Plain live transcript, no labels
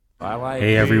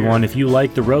Hey everyone, if you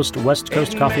like the Roast West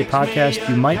Coast Coffee podcast,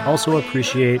 you might also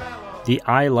appreciate the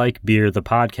I Like Beer the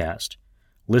podcast.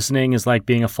 Listening is like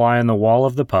being a fly on the wall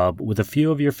of the pub with a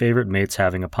few of your favorite mates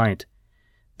having a pint.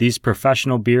 These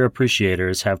professional beer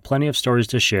appreciators have plenty of stories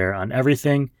to share on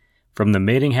everything from the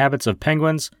mating habits of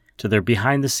penguins to their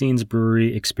behind-the-scenes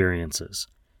brewery experiences.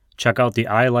 Check out the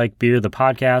I Like Beer the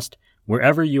podcast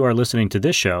wherever you are listening to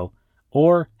this show,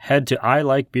 or head to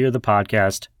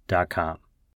ilikebeerthepodcast.com.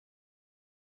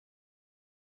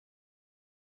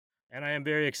 And I am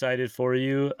very excited for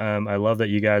you. I love that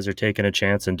you guys are taking a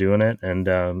chance and doing it, and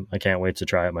I can't wait to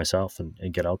try it myself and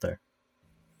get out there.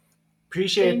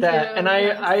 Appreciate that. And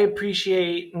I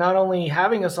appreciate not only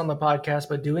having us on the podcast,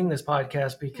 but doing this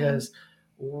podcast because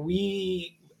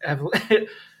we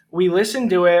listened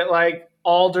to it like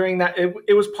all during that.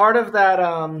 It was part of that.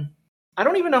 I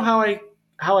don't even know how I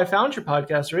found your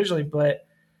podcast originally, but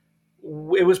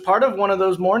it was part of one of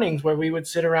those mornings where we would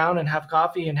sit around and have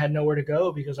coffee and had nowhere to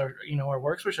go because our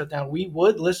works were shut down. We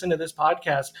would listen to this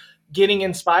podcast, getting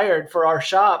inspired for our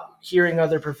shop, hearing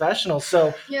other professionals.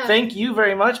 So Thank you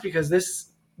very much, because this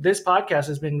podcast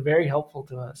has been very helpful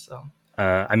to us. So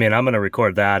I'm going to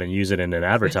record that and use it in an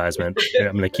advertisement.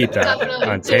 I'm going to keep that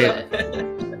on tape.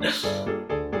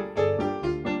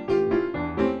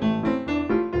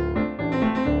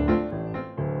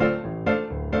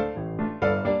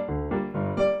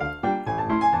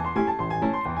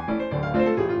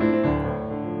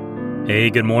 Hey,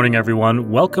 good morning,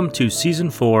 everyone. Welcome to Season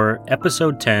 4,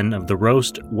 Episode 10 of the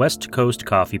Roast West Coast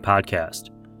Coffee Podcast.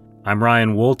 I'm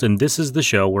Ryan Wolt, and this is the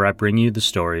show where I bring you the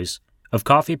stories of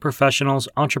coffee professionals,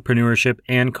 entrepreneurship,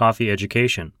 and coffee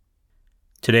education.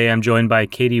 Today, I'm joined by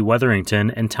Kayte Wetherington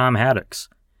and Tom Hadix.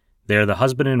 They are the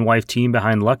husband and wife team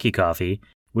behind Luckie Coffee,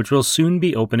 which will soon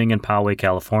be opening in Poway,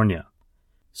 California.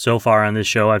 So far on this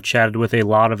show, I've chatted with a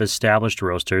lot of established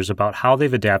roasters about how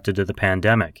they've adapted to the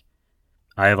pandemic.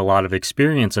 I have a lot of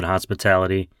experience in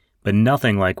hospitality, but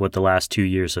nothing like what the last 2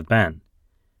 years have been.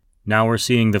 Now we're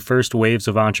seeing the first waves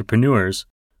of entrepreneurs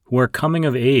who are coming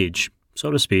of age,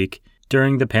 so to speak,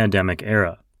 during the pandemic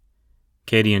era.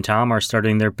 Kayte and Tom are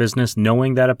starting their business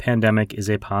knowing that a pandemic is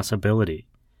a possibility.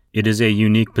 It is a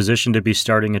unique position to be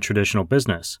starting a traditional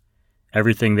business.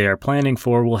 Everything they are planning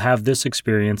for will have this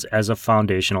experience as a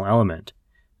foundational element.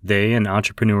 They, and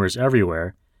entrepreneurs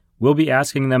everywhere, will be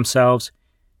asking themselves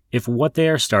if what they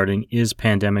are starting is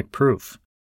pandemic-proof.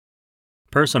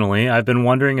 Personally, I've been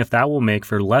wondering if that will make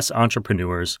for less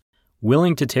entrepreneurs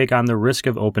willing to take on the risk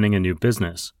of opening a new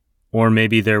business. Or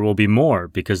maybe there will be more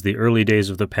because the early days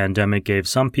of the pandemic gave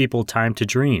some people time to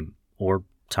dream, or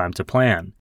time to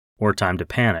plan, or time to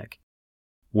panic.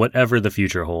 Whatever the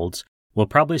future holds, we'll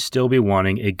probably still be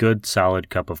wanting a good, solid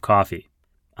cup of coffee.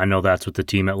 I know that's what the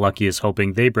team at Luckie is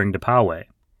hoping they bring to Poway.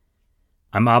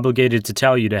 I'm obligated to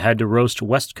tell you to head to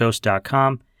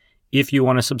roastwestcoast.com if you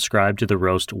want to subscribe to the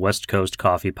Roast West Coast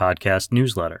Coffee Podcast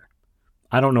newsletter.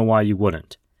 I don't know why you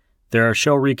wouldn't. There are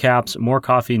show recaps, more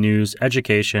coffee news,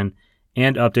 education,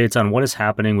 and updates on what is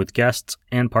happening with guests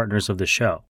and partners of the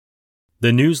show.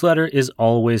 The newsletter is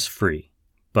always free,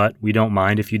 but we don't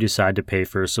mind if you decide to pay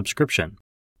for a subscription,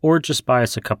 or just buy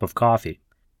us a cup of coffee,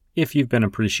 if you've been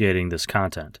appreciating this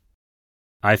content.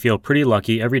 I feel pretty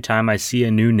lucky every time I see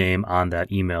a new name on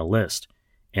that email list,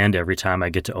 and every time I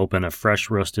get to open a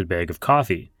fresh roasted bag of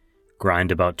coffee,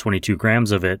 grind about 22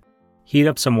 grams of it, heat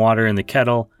up some water in the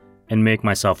kettle, and make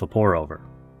myself a pour-over.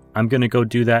 I'm going to go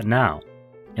do that now,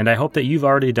 and I hope that you've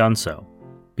already done so,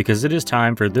 because it is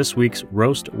time for this week's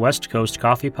Roast West Coast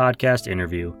Coffee Podcast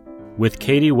interview with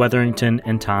Kayte Wetherington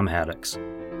and Tom Hadix,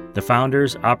 the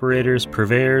founders, operators,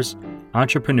 purveyors,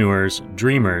 entrepreneurs,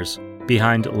 dreamers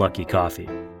behind Luckie Coffee.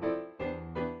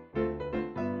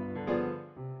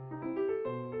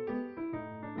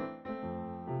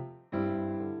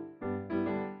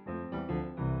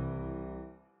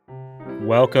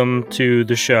 Welcome to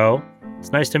the show.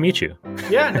 It's nice to meet you.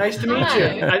 Yeah, nice to meet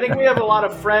you. I think we have a lot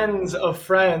of friends of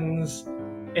friends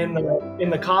in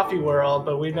the coffee world,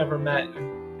 but we've never met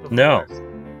before. No.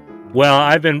 Well,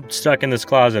 I've been stuck in this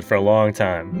closet for a long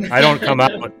time. I don't come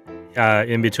out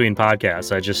in between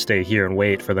podcasts. I just stay here and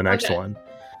wait for the next one.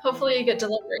 Hopefully you get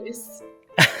deliveries.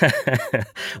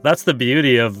 That's the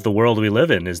beauty of the world we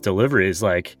live in, is deliveries.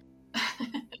 Like,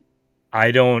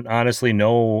 I don't honestly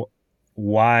know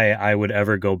why I would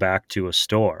ever go back to a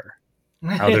store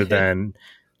other than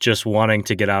just wanting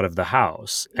to get out of the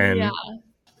house. And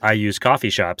I use coffee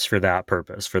shops for that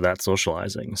purpose, for that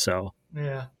socializing. So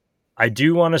I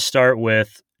do want to start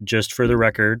with, just for the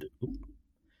record,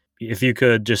 if you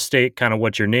could just state kind of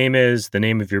what your name is, the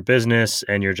name of your business,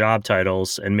 and your job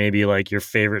titles, and maybe like your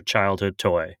favorite childhood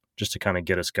toy, just to kind of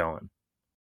get us going.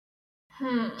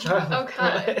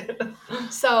 Okay.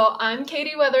 So I'm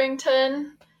Kayte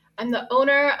Wetherington. I'm the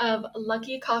owner of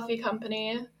Luckie Coffee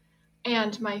Company,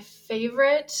 and my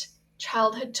favorite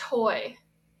childhood toy,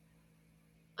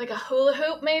 like a hula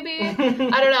hoop maybe? I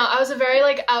don't know. I was a very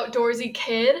like outdoorsy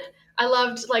kid. I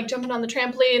loved like jumping on the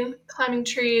trampoline, climbing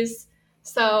trees.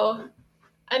 So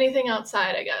anything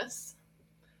outside, I guess.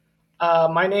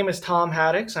 My name is Tom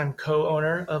Hadix. I'm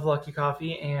co-owner of Luckie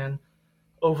Coffee and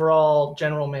overall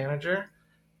general manager.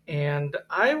 And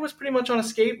I was pretty much on a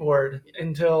skateboard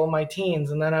until my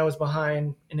teens, and then I was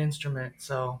behind an instrument.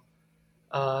 So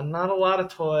not a lot of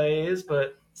toys,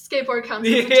 but skateboard counts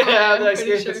as a toy, I'm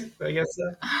pretty sure. I guess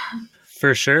so.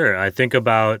 For sure. I think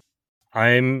about,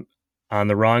 I'm on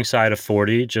the wrong side of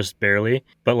 40, just barely.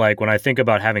 But like when I think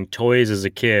about having toys as a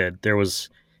kid,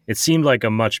 it seemed like a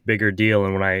much bigger deal.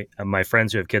 And when my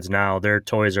friends who have kids now, their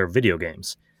toys are video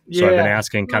games. So I've been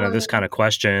asking kind of this kind of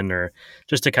question, or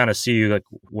just to kind of see like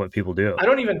what people do. I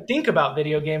don't even think about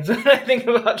video games when I think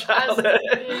about childhood.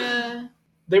 Yeah.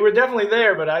 They were definitely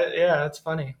there, but it's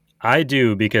funny. I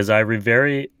do, because I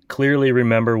very clearly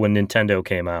remember when Nintendo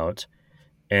came out,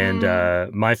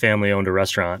 and my family owned a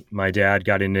restaurant. My dad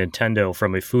got a Nintendo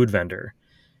from a food vendor,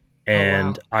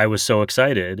 and I was so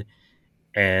excited.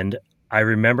 And I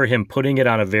remember him putting it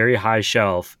on a very high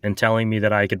shelf and telling me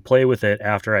that I could play with it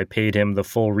after I paid him the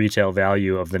full retail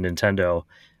value of the Nintendo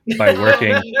by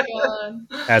working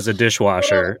as a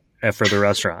dishwasher for the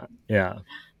restaurant. Yeah.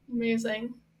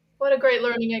 Amazing. What a great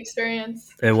learning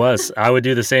experience. It was. I would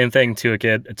do the same thing to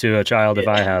a child if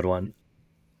I had one.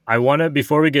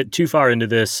 Before we get too far into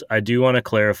this, I do want to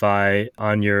clarify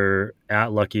on your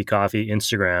 @Luckie Coffee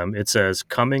Instagram, it says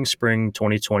coming spring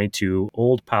 2022,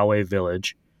 Old Poway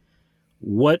Village.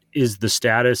 What is the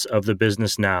status of the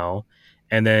business now?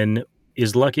 And then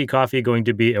is Luckie Coffee going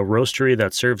to be a roastery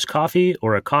that serves coffee,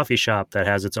 or a coffee shop that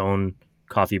has its own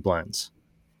coffee blends?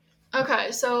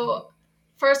 Okay, so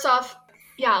first off,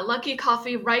 Luckie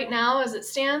Coffee right now as it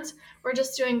stands, we're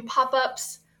just doing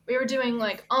pop-ups. We were doing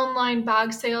like online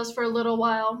bag sales for a little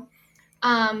while.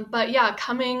 But yeah,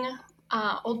 coming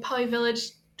Old Poway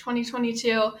Village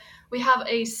 2022, we have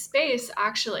a space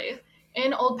actually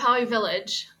in Old Poway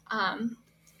Village.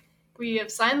 We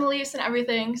have signed the lease and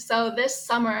everything. So this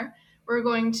summer, we're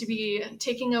going to be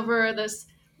taking over this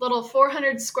little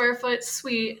 400 square foot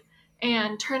suite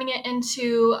and turning it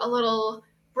into a little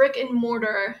brick and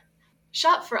mortar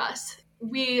shop for us.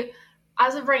 We,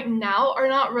 as of right now, are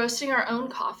not roasting our own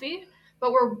coffee,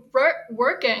 but we're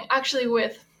working actually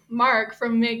with Mark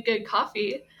from Make Good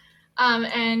Coffee.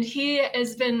 And he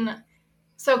has been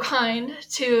so kind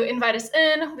to invite us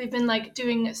in. We've been like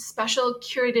doing special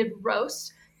curated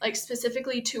roasts, like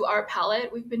specifically to our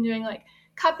palate. We've been doing like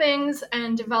cuppings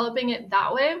and developing it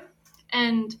that way.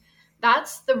 And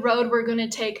that's the road we're going to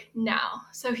take now.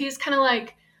 So he's kind of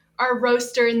like our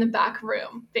roaster in the back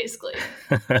room, basically.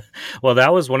 Well,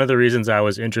 that was one of the reasons I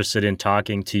was interested in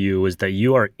talking to you, is that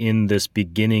you are in this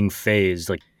beginning phase.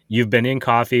 Like, you've been in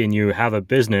coffee and you have a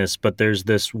business, but there's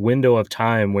this window of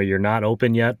time where you're not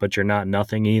open yet, but you're not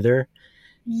nothing either.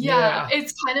 Yeah.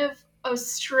 It's kind of a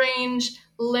strange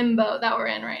limbo that we're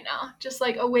in right now, just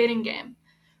like a waiting game.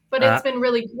 But it's been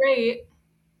really great.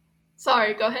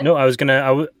 Sorry, go ahead. No, I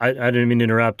didn't mean to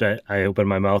interrupt. I opened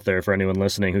my mouth there for anyone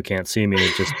listening who can't see me,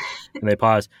 and they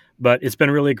pause. But it's been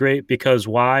really great because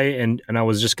why? And I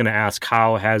was just going to ask,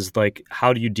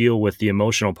 how do you deal with the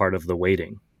emotional part of the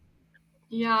waiting?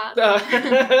 Yeah,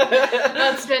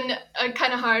 that's been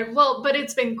kind of hard. Well, but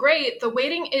it's been great. The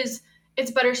waiting it's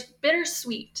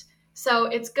bittersweet. So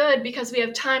it's good because we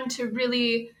have time to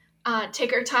really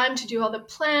take our time to do all the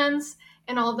plans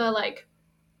and all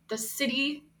the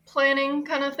city planning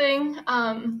kind of thing,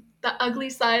 the ugly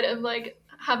side of like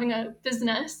having a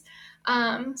business.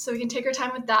 So we can take our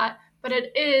time with that. But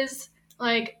it is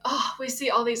like, we see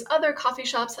all these other coffee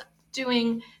shops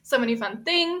doing so many fun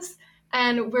things.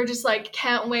 And we're just like,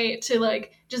 can't wait to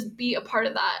like just be a part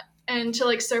of that and to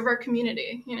like serve our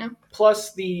community, you know?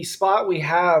 Plus the spot we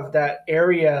have, that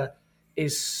area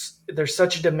there's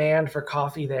such a demand for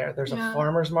coffee there. There's a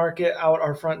farmer's market out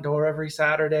our front door every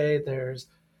Saturday. There's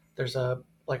a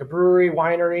brewery,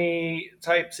 winery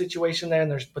type situation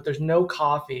there, but there's no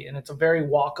coffee, and it's a very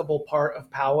walkable part of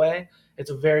Poway. It's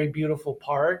a very beautiful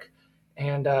park,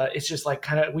 and it's just like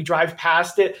we drive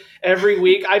past it every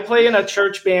week. I play in a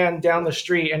church band down the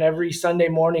street, and every Sunday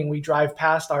morning we drive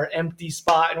past our empty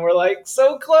spot, and we're like,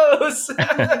 so close.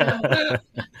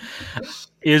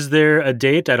 Is there a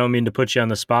date? I don't mean to put you on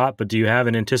the spot, but do you have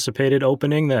an anticipated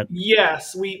opening?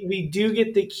 Yes, we do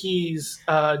get the keys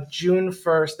June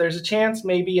 1st. There's a chance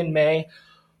maybe in May.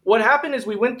 what happened is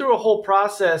we went through a whole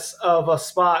process of a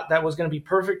spot that was going to be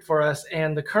perfect for us,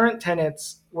 and the current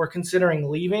tenants were considering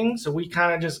leaving. So we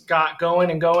kind of just got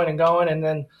going and going and going. And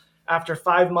then after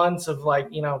 5 months of like,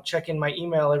 checking my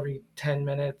email every 10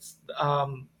 minutes,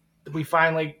 they're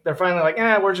finally like,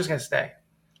 we're just going to stay.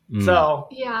 So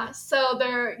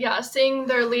they're seeing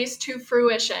their lease to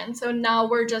fruition. So now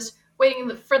we're just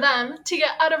waiting for them to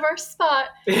get out of our spot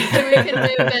so we can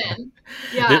move in.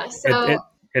 Yeah.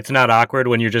 It's not awkward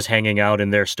when you're just hanging out in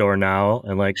their store now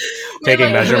and like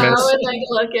taking measurements. And, like,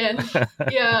 looking.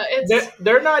 Yeah,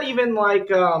 they're not even like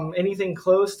anything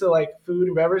close to like food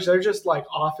and beverage. They're just like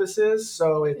offices.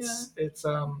 So it's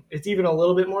even a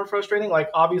little bit more frustrating. Like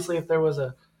obviously, if there was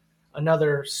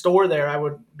another store there, I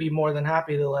would be more than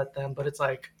happy to let them. But it's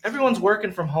like everyone's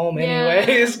working from home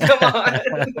anyways. Come on.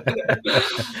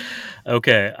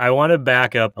 Okay, I want to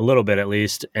back up a little bit at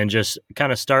least and just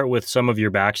kind of start with some of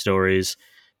your backstories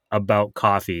about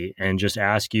coffee and just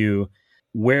ask you,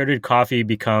 where did coffee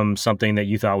become something that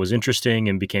you thought was interesting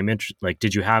and became like,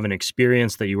 did you have an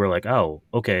experience that you were like, oh,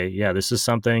 okay, yeah, this is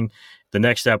something? The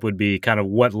next step would be kind of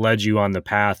what led you on the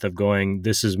path of going,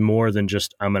 this is more than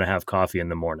just, I'm going to have coffee in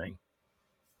the morning.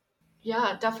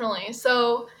 Yeah, definitely.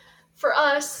 So for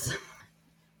us,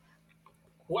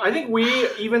 well, I think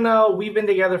even though we've been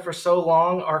together for so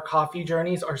long, our coffee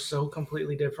journeys are so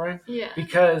completely different. Yeah.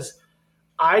 Because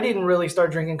I didn't really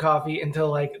start drinking coffee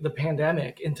until like the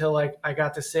pandemic, until like I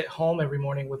got to sit home every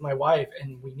morning with my wife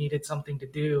and we needed something to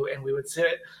do, and we would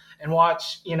sit and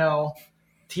watch,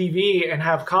 TV and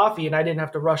have coffee, and I didn't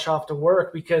have to rush off to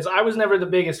work because I was never the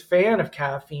biggest fan of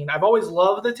caffeine. I've always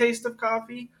loved the taste of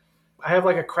coffee. I have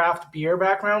like a craft beer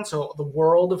background, so the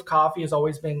world of coffee has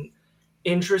always been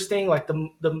interesting, like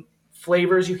the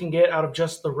flavors you can get out of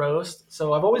just the roast.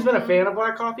 So I've always been a fan of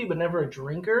black coffee, but never a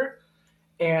drinker.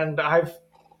 And I've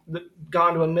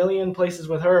gone to a million places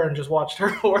with her and just watched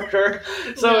her order.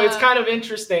 So It's kind of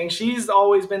interesting. She's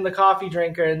always been the coffee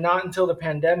drinker, and not until the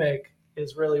pandemic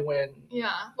is really when.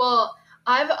 Yeah. Well,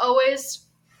 I've always,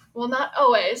 well, not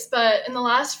always, but in the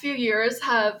last few years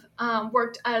have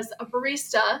worked as a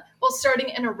barista while starting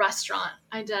in a restaurant.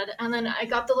 I did. And then I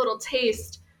got the little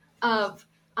taste of,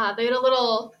 they had a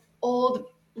little La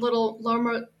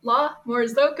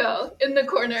Morzocco in the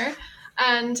corner.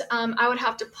 And I would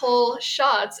have to pull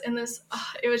shots in this.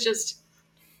 It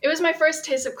was my first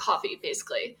taste of coffee,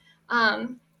 basically.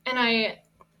 And I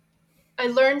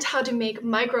learned how to make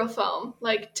microfoam,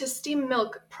 like to steam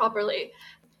milk properly.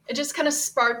 It just kind of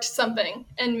sparked something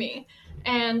in me.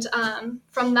 And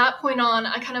from that point on,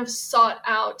 I kind of sought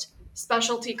out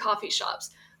specialty coffee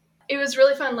shops. It was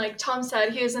really fun. Like Tom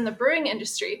said, he is in the brewing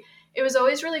industry. It was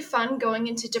always really fun going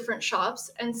into different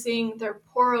shops and seeing their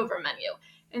pour-over menu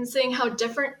and seeing how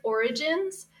different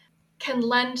origins can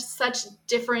lend such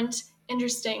different,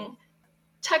 interesting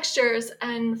textures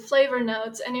and flavor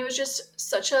notes. And it was just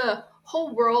such a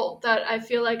whole world that I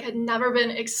feel like had never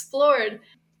been explored.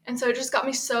 And so it just got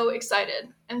me so excited.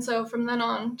 And so from then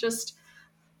on, just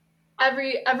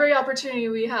every opportunity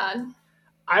we had.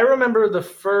 I remember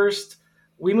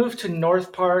we moved to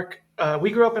North Park.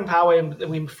 We grew up in Poway, and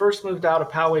we first moved out of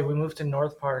Poway. We moved to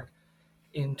North Park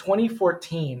in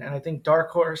 2014, and I think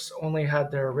Dark Horse only had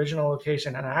their original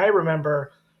location. And I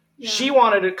remember she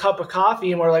wanted a cup of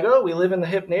coffee, and we're like, oh, we live in the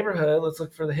hip neighborhood, let's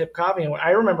look for the hip coffee. And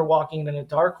I remember walking in a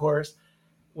Dark Horse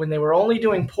when they were only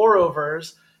doing pour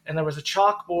overs, and there was a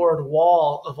chalkboard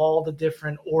wall of all the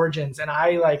different origins, and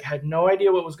I like had no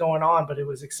idea what was going on, but it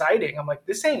was exciting. I'm like,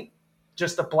 this ain't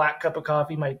just a black cup of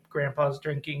coffee my grandpa's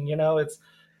drinking,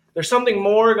 there's something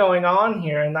more going on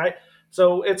here. And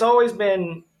so it's always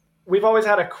been, we've always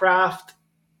had a craft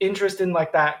interest in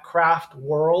like that craft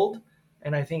world.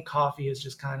 And I think coffee is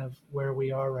just kind of where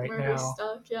we are right now. We're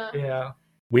stuck, Yeah.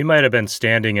 We might have been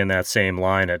standing in that same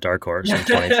line at Dark Horse in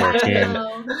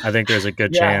 2014. I think there's a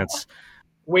good chance.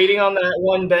 Waiting on that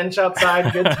one bench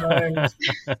outside, good times.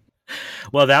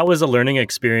 Well, that was a learning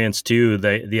experience too.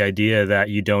 The idea that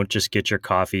you don't just get your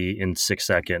coffee in 6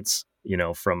 seconds,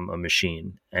 from a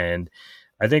machine. And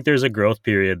I think there's a growth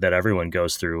period that everyone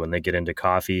goes through when they get into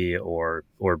coffee or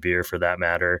beer for that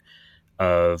matter,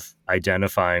 of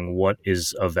identifying what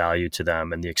is of value to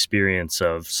them, and the experience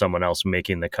of someone else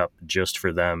making the cup just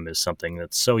for them is something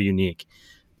that's so unique.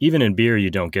 Even in beer,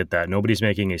 you don't get that. Nobody's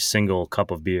making a single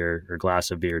cup of beer or glass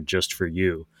of beer just for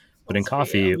you. But in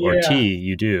coffee or tea,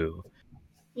 you do.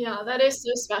 Yeah, that is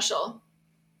so special.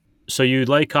 So you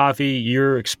like coffee,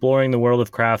 you're exploring the world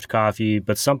of craft coffee,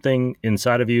 but something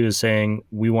inside of you is saying,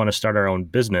 we want to start our own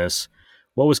business.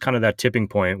 What was kind of that tipping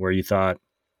point where you thought,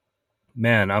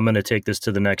 man, I'm going to take this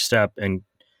to the next step and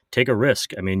take a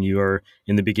risk. I mean, you are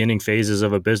in the beginning phases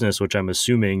of a business, which I'm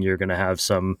assuming you're going to have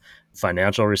some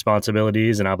financial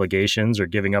responsibilities and obligations or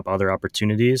giving up other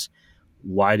opportunities.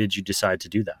 Why did you decide to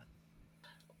do that?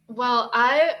 Well,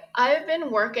 I've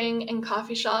been working in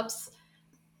coffee shops,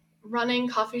 running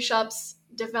coffee shops,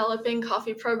 developing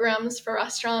coffee programs for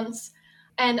restaurants,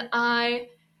 and I'm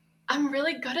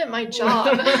really good at my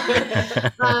job.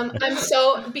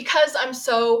 Because I'm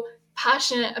so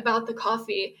passionate about the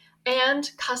coffee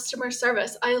and customer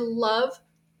service. I love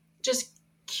just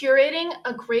curating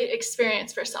a great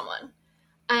experience for someone.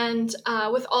 And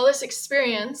with all this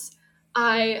experience,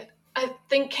 I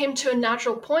think came to a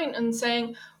natural point in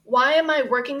saying, why am I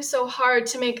working so hard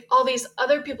to make all these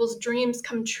other people's dreams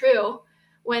come true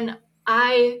when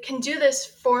I can do this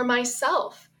for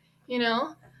myself, you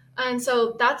know? And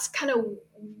so that's kind of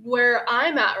where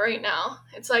I'm at right now.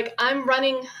 It's like I'm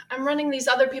running these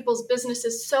other people's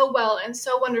businesses so well and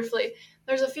so wonderfully.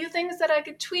 There's a few things that I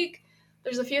could tweak.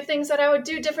 There's a few things that I would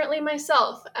do differently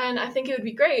myself, and I think it would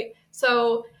be great.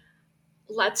 So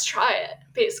let's try it,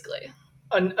 basically.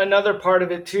 Another part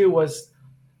of it too was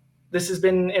this has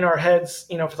been in our heads,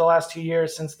 for the last 2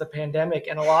 years since the pandemic.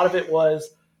 And a lot of it was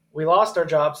we lost our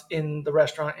jobs in the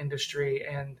restaurant industry,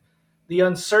 and the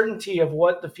uncertainty of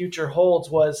what the future holds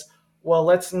was, well,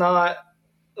 let's not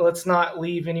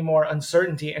leave any more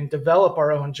uncertainty and develop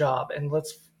our own job. And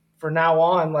let's, for now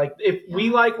on, we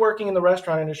like working in the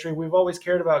restaurant industry, we've always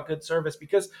cared about good service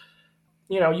because,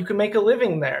 you can make a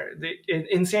living there.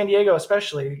 In San Diego,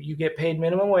 especially, you get paid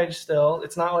minimum wage still.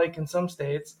 It's not like in some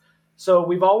states. So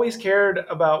we've always cared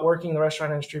about working in the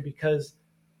restaurant industry because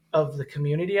of the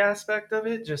community aspect of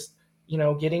it. Just,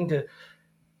 getting to,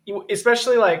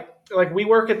 especially like we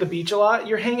work at the beach a lot.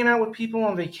 You're hanging out with people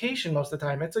on vacation most of the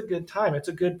time. It's a good time. It's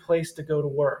a good place to go to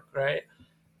work, right?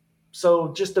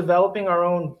 So just developing our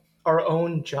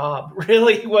own job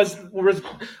really was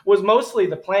mostly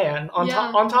the plan on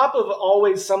top of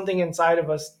always something inside of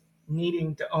us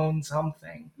needing to own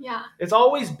something. Yeah. It's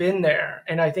always been there.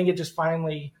 And I think it just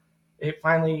finally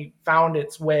found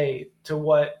its way to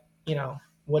what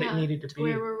it needed to be.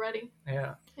 Where we're ready.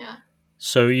 Yeah. Yeah.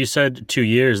 So you said 2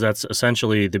 years. That's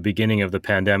essentially the beginning of the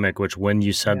pandemic, which when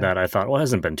you said that, I thought, well, it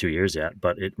hasn't been 2 years yet,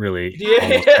 but it really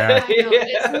almost has.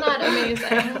 Isn't that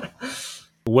amazing?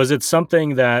 Was it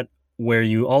something that where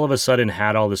you all of a sudden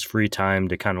had all this free time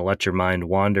to kind of let your mind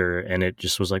wander and it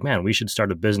just was like, man, we should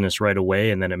start a business right away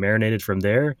and then it marinated from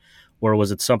there? Or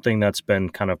was it something that's been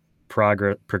kind of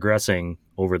progressing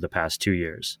over the past 2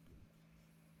 years?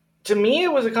 To me,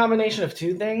 it was a combination of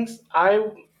two things.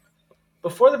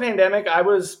 Before the pandemic, I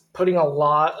was putting a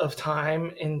lot of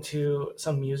time into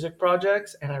some music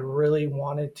projects, and I really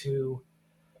wanted to.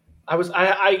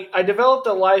 I developed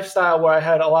a lifestyle where I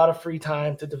had a lot of free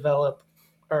time to develop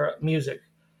music.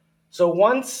 So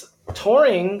once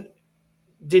touring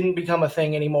didn't become a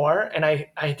thing anymore, and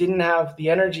I didn't have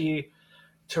the energy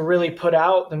to really put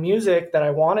out the music that I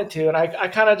wanted to, and I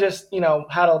kind of just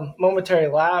had a momentary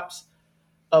lapse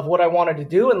of what I wanted to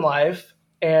do in life,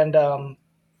 and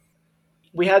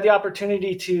we had the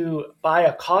opportunity to buy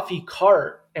a coffee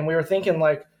cart, and we were thinking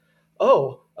like,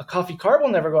 oh, a coffee cart will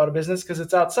never go out of business because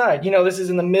it's outside. This is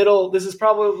in the middle. This is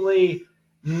probably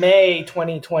May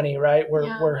 2020, right?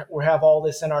 We have all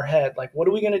this in our head. Like, what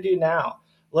are we going to do now?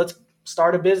 Let's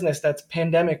start a business that's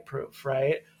pandemic proof,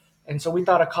 right? And so we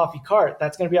thought a coffee cart,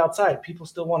 that's going to be outside. People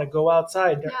still want to go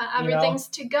outside. Yeah, everything's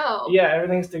to go. Yeah,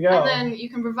 everything's to go. And then you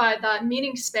can provide that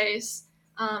meeting space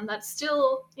that's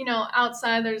still,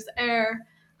 outside, there's air,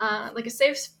 like a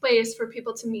safe space for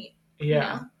people to meet.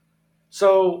 Yeah.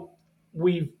 So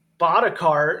we bought a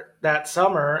cart that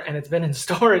summer and it's been in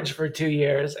storage for 2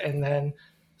 years. And then,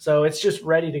 so it's just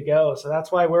ready to go. So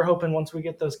that's why we're hoping once we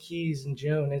get those keys in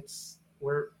June,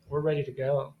 we're ready to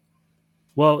go.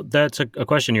 Well, that's a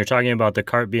question. You're talking about the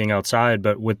cart being outside,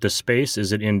 but with the space,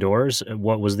 is it indoors?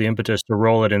 What was the impetus to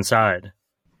roll it inside?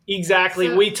 Exactly.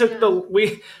 So,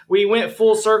 we went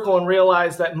full circle and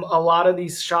realized that a lot of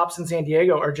these shops in San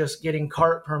Diego are just getting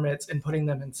cart permits and putting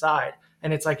them inside.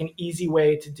 And it's like an easy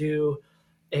way to do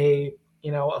a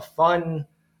fun,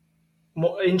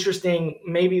 more interesting,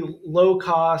 maybe low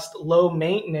cost, low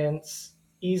maintenance,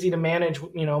 easy to manage,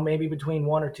 maybe between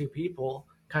 1 or 2 people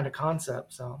kind of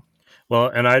concept. So. Well,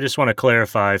 and I just want to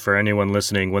clarify for anyone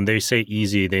listening, when they say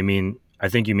easy, I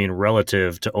think you mean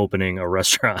relative to opening a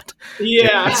restaurant.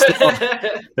 Yeah.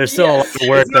 There's still a lot of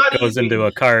work that goes into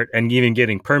a cart and even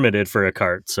getting permitted for a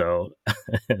cart. So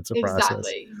it's a process.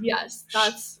 Exactly. Yes.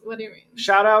 That's what do you mean?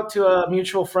 Shout out to a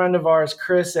mutual friend of ours,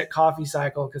 Chris at Coffee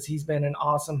Cycle, because he's been an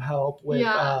awesome help with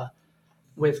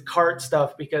with cart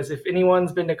stuff, because if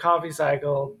anyone's been to Coffee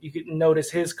Cycle, you could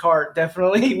notice his cart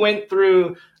definitely went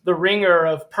through the ringer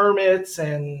of permits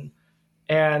and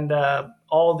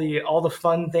all the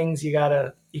fun things you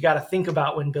gotta think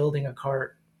about when building a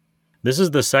cart. This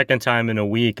is the second time in a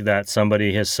week that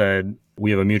somebody has said we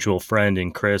have a mutual friend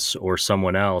in Chris or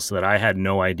someone else that I had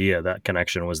no idea that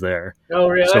connection was there. Oh,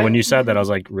 really? So when you said that, I was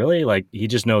like, really? Like, he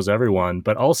just knows everyone.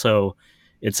 But also,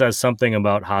 it says something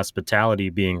about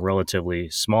hospitality being relatively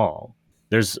small.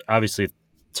 There's obviously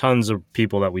tons of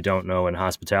people that we don't know in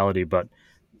hospitality, but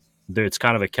it's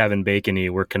kind of a Kevin Bacon-y,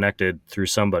 we're connected through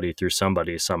somebody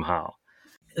somehow.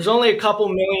 There's only a couple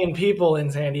million people in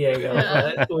San Diego.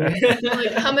 Yeah.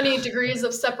 Like how many degrees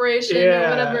of separation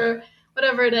or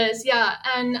whatever it is. Yeah.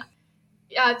 And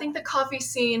yeah, I think the coffee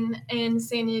scene in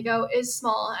San Diego is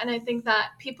small. And I think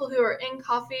that people who are in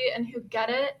coffee and who get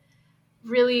it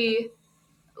really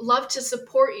love to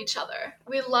support each other.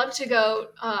 We love to go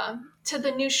to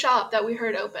the new shop that we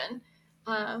heard open,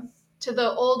 to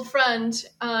the old friend,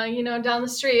 down the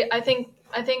street. I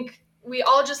think we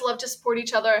all just love to support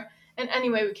each other in any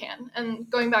way we can. And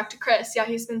going back to Chris, yeah,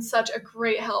 he's been such a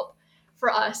great help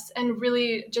for us, and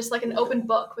really just like an open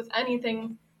book with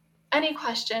anything, any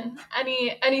question,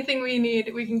 anything we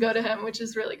need, we can go to him, which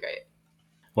is really great.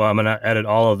 Well, I'm going to edit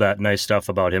all of that nice stuff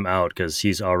about him out because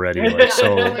he's already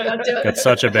got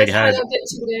such a big head.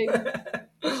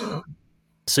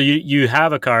 So you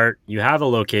have a cart, you have a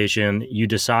location, you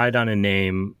decide on a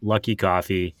name, Luckie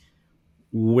Coffee.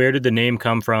 Where did the name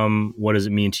come from? What does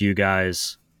it mean to you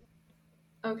guys?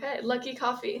 Okay, Luckie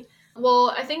Coffee.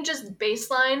 Well, I think just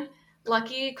baseline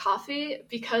Luckie Coffee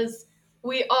because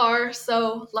we are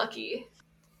so lucky.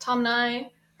 Tom and I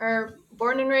are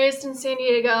born and raised in San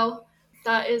Diego.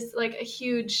 That is like a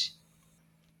huge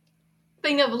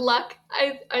thing of luck,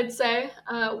 I'd say.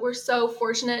 We're so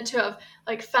fortunate to have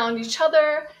like found each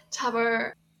other, to have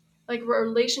our like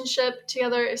relationship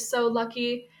together is so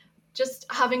lucky. Just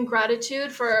having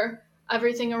gratitude for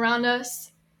everything around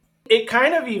us. It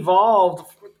kind of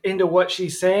evolved into what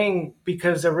she's saying,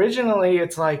 because originally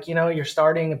it's like, you're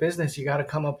starting a business, you got to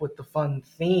come up with the fun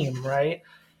theme, right?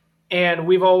 And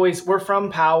we're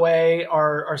from Poway.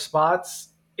 Our spots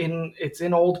it's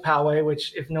in Old Poway,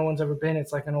 which if no one's ever been,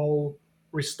 it's like an old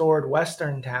restored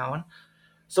Western town.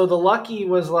 So the Luckie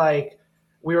was like,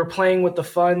 we were playing with the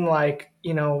fun, like,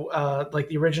 like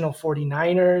the original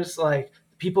 49ers, like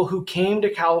people who came to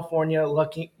California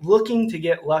looking to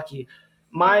get lucky.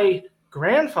 My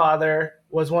grandfather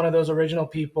was one of those original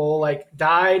people, like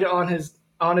died on his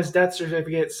death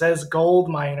certificate says gold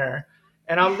miner.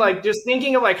 And I'm like just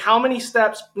thinking of like how many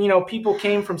steps, people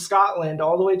came from Scotland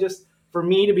all the way just for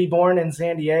me to be born in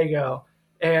San Diego,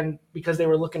 and because they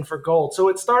were looking for gold. So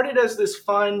it started as this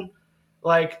fun,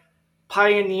 like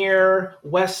pioneer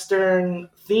Western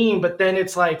theme, but then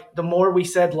it's like the more we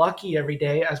said lucky every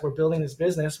day as we're building this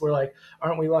business, we're like,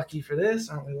 aren't we lucky for this?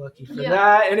 Aren't we lucky for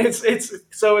that? And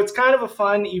it's kind of a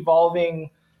fun evolving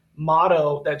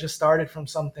motto that just started from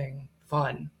something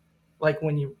fun. Like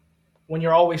when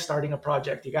you're always starting a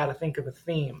project, you got to think of a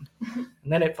theme,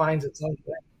 and then it finds its own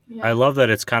thing. Yeah. I love that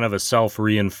it's kind of a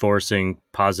self-reinforcing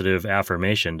positive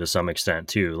affirmation to some extent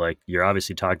too. Like you're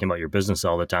obviously talking about your business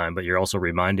all the time, but you're also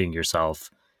reminding yourself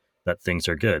that things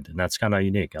are good. And that's kind of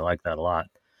unique. I like that a lot.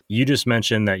 You just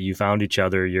mentioned that you found each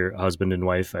other, your husband and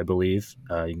wife, I believe.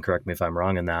 You can correct me if I'm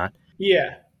wrong in that.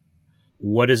 Yeah.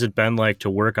 What has it been like to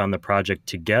work on the project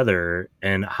together,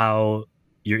 and how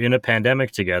you're in a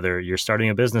pandemic together, you're starting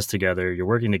a business together, you're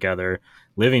working together,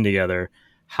 living together.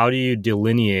 How do you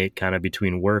delineate kind of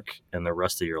between work and the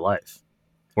rest of your life?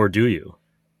 Or do you?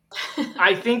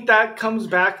 I think that comes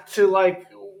back to like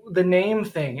the name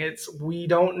thing. We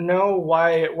don't know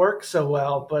why it works so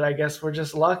well, but I guess we're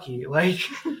just lucky.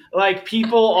 Like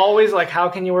people always like, how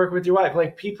can you work with your wife?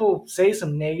 Like people say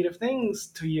some negative things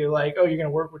to you, like, oh, you're going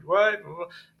to work with your wife.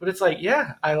 But it's like,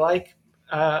 yeah, I like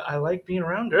being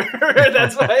around her.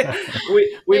 That's why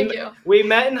we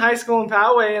met in high school in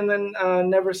Poway, and then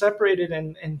never separated.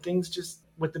 And things just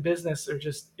with the business are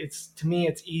just, to me,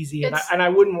 it's easy. And I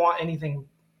wouldn't want anything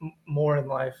more in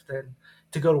life than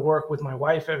to go to work with my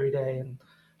wife every day. And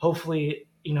hopefully,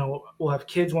 we'll have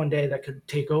kids one day that could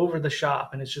take over the shop,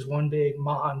 and it's just one big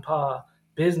ma and pa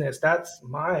business. That's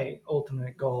my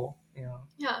ultimate goal.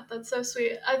 Yeah, that's so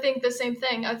sweet. I think the same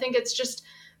thing. I think it's just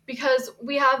because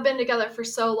we have been together for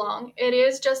so long, it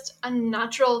is just a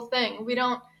natural thing. We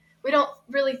don't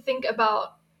really think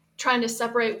about trying to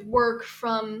separate work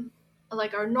from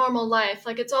like our normal life.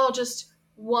 Like it's all just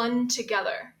one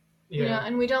together,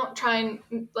 and we don't try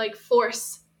and like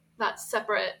force that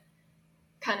separate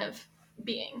kind of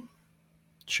being.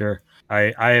 Sure.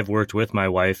 I have worked with my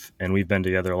wife, and we've been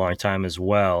together a long time as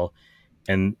well.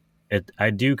 And I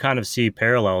do kind of see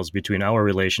parallels between our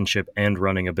relationship and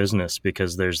running a business,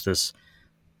 because there's this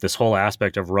whole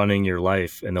aspect of running your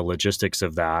life and the logistics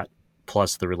of that,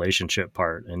 plus the relationship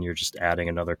part, and you're just adding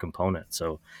another component.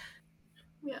 So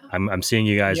Yeah. I'm seeing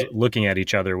you guys Yeah. looking at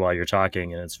each other while you're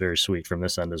talking, and it's very sweet from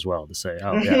this end as well to say,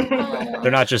 oh yeah, Oh,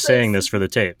 they're not just that's- saying this for the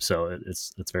tape. So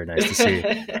it's very nice to see.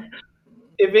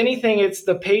 If anything, it's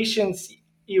the patience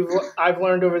I've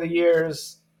learned over the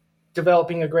years.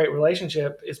 Developing a great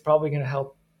relationship is probably going to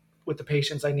help with the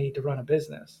patience I need to run a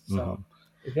business. So,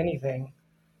 if anything,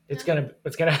 it's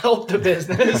gonna help the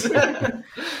business.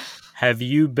 Have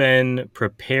you been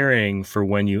preparing for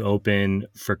when you open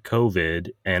for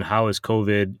COVID, and how has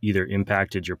COVID either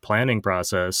impacted your planning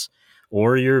process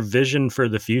or your vision for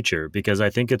the future? Because I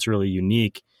think it's really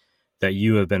unique that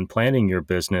you have been planning your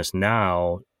business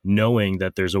now, knowing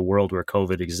that there's a world where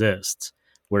COVID exists,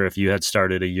 where if you had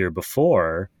started a year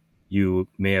before, you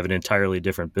may have an entirely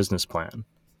different business plan.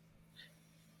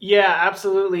 Yeah,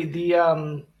 absolutely.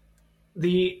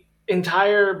 The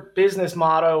entire business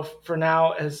motto for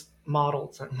now has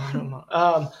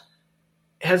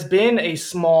has been a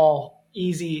small,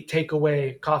 easy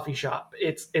takeaway coffee shop.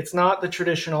 It's not the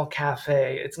traditional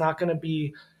cafe. It's not going to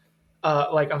be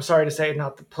like, I'm sorry to say,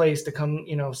 not the place to come,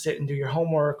 sit and do your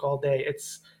homework all day.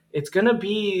 It's going to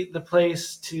be the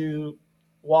place to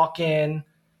walk in,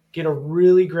 get a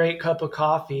really great cup of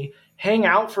coffee, hang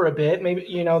out for a bit. Maybe,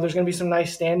 there's going to be some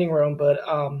nice standing room, but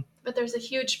there's a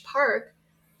huge park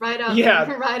right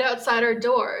outside our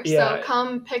door. Yeah. So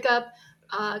come pick up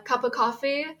a cup of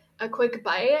coffee, a quick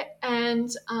bite,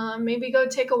 and maybe go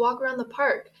take a walk around the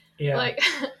park. Yeah.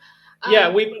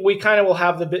 We kind of will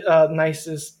have the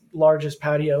nicest, largest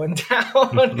patio in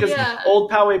town, because Old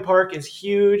Poway Park is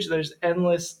huge. There's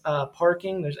endless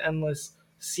parking. There's endless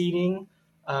seating,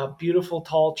 beautiful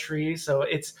tall trees. So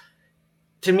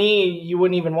to me, you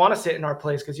wouldn't even want to sit in our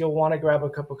place, because you'll want to grab a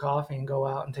cup of coffee and go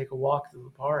out and take a walk through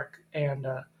the park. And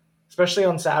especially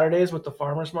on Saturdays with the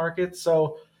farmers market.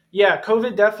 So yeah,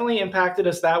 COVID definitely impacted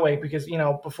us that way, because,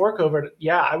 before COVID,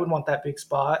 I would want that big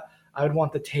spot. I would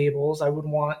want the tables. I would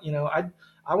want,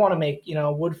 I want to make,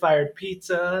 wood-fired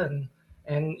pizza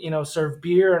and serve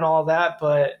beer and all that.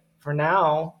 But for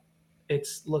now,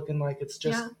 it's looking like it's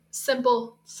just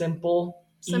simple,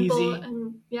 easy,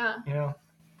 and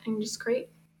and just great.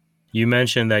 You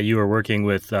mentioned that you were working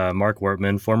with Mark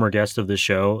Wortman, former guest of the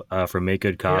show, from Make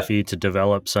Good Coffee, to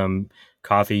develop some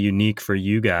coffee unique for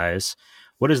you guys.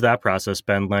 What has that process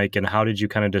been like, and how did you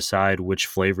kind of decide which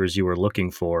flavors you were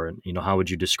looking for? And, how would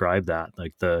you describe that,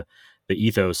 like the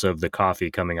ethos of the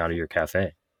coffee coming out of your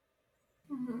cafe?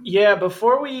 Yeah,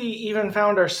 before we even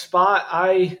found our spot,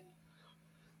 I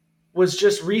was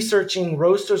just researching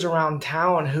roasters around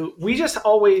town who we just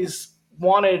always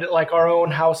wanted like our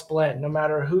own house blend, no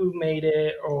matter who made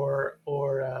it or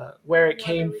where it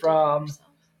came from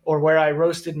or where I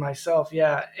roasted myself.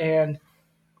 Yeah. And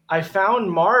I found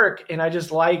Mark, and I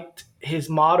just liked his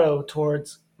motto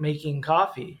towards making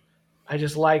coffee. I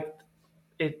just liked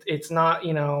it. It's not,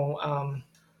 I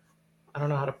don't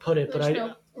know how to put it,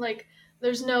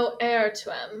 there's no air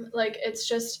to him. Like, it's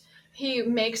just, he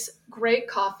makes great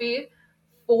coffee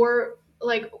for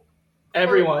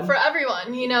everyone. For everyone,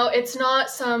 it's not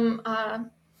some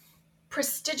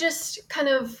prestigious kind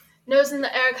of nose in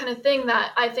the air kind of thing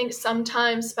that I think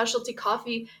sometimes specialty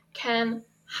coffee can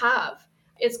have.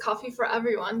 It's coffee for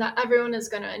everyone that everyone is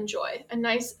going to enjoy. A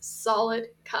nice, solid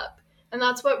cup. And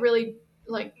that's what really,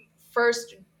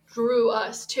 first drew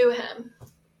us to him.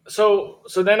 So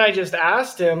then I just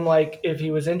asked him, if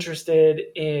he was interested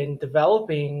in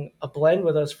developing a blend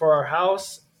with us for our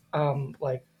house,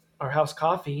 our house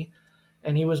coffee.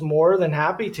 And he was more than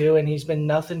happy to. And he's been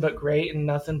nothing but great and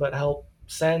nothing but help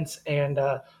since. And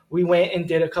we went and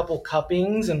did a couple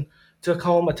cuppings and took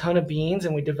home a ton of beans.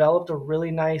 And we developed a really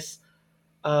nice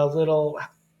little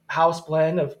house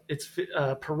blend of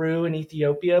Peru and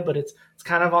Ethiopia, but it's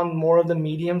kind of on more of the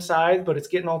medium side, but it's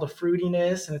getting all the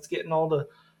fruitiness and it's getting all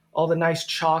the nice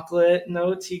chocolate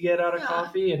notes you get out of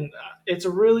coffee. And it's a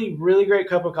really, really great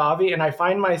cup of coffee. And I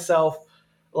find myself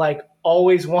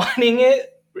always wanting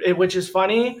it, which is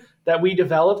funny that we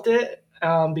developed it,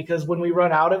 because when we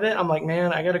run out of it, I'm like,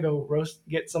 man, I got to go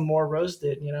get some more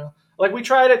roasted, we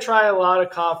try a lot of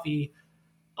coffee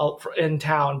in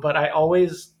town, but I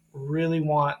always really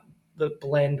want the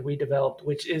blend we developed,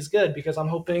 which is good because I'm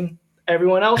hoping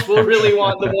everyone else will really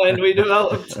want the blend we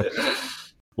developed.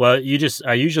 Well,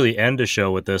 I usually end a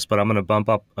show with this, but I'm going to bump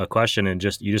up a question and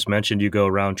you just mentioned you go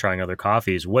around trying other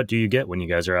coffees. What do you get when you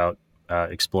guys are out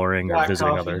exploring or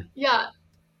visiting coffee. other? Yeah.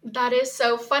 That is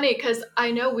so funny because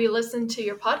I know we listen to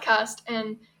your podcast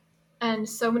and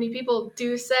so many people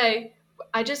do say,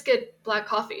 I just get black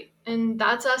coffee. And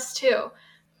that's us too.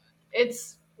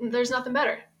 There's nothing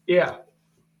better. Yeah.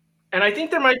 And I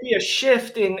think there might be a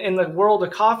shift in the world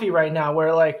of coffee right now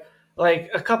where like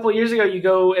a couple of years ago you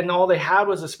go and all they had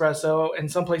was espresso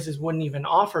and some places wouldn't even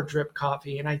offer drip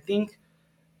coffee. And I think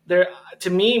there, to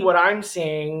me, what I'm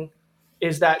seeing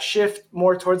is that shift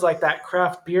more towards like that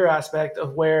craft beer aspect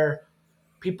of where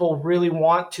people really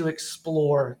want to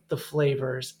explore the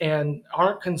flavors and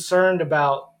aren't concerned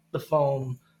about the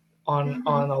foam on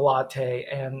a latte.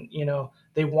 And, you know,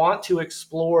 they want to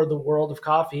explore the world of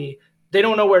coffee. They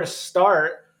don't know where to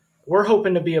start. We're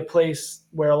hoping to be a place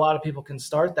where a lot of people can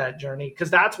start that journey,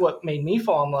 because that's what made me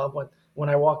fall in love when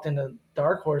I walked into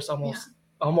Dark Horse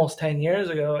almost 10 years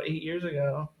ago, 8 years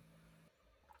ago.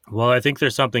 Well, I think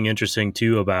there's something interesting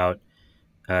too about,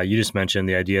 you just mentioned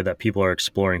the idea that people are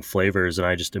exploring flavors, and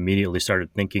I just immediately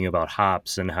started thinking about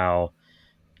hops and how,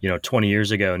 20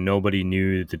 years ago, nobody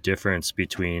knew the difference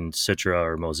between Citra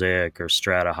or Mosaic or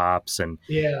Strata hops. And,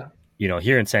 Yeah.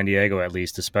 Here in San Diego, at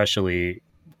least, especially,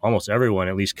 almost everyone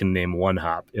at least can name one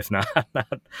hop, if not more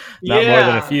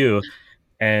than a few.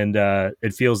 And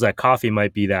it feels that coffee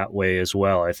might be that way as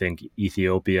well. I think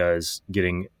Ethiopia is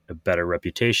getting a better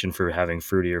reputation for having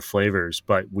fruitier flavors,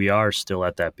 but we are still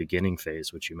at that beginning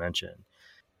phase, which you mentioned.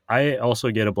 I also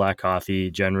get a black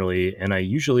coffee generally, and I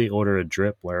usually order a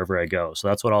drip wherever I go. So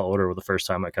that's what I'll order the first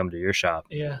time I come to your shop.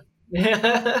 Yeah.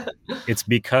 It's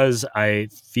because I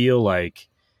feel like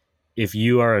if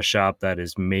you are a shop that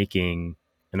is making,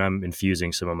 and I'm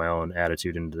infusing some of my own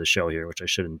attitude into the show here, which I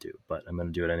shouldn't do, but I'm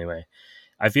going to do it anyway.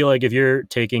 I feel like if you're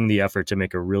taking the effort to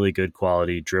make a really good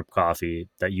quality drip coffee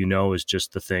that is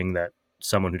just the thing that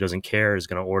someone who doesn't care is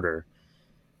going to order,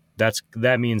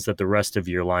 that means that the rest of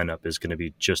your lineup is going to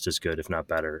be just as good, if not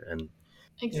better. And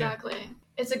exactly. Yeah.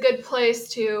 It's a good place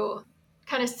to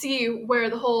kind of see where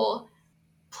the whole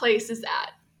place is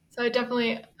at. So I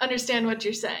definitely understand what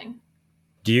you're saying.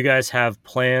 Do you guys have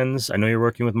plans? I know you're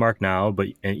working with Mark now, but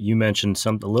you mentioned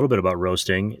a little bit about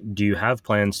roasting. Do you have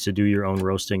plans to do your own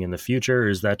roasting in the future, or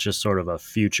is that just sort of a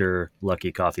future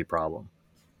Lucky Coffee problem?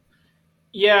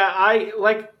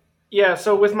 Yeah,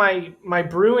 so with my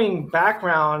brewing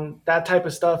background, that type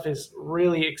of stuff is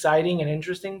really exciting and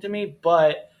interesting to me,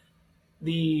 but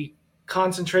the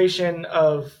concentration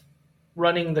of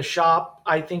running the shop,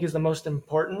 I think, is the most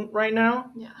important right now.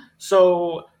 Yeah.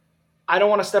 So I don't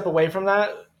want to step away from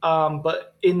that,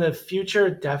 but in the future,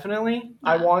 definitely,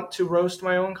 I want to roast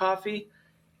my own coffee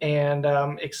and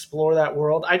explore that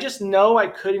world. I just know I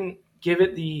couldn't give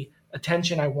it the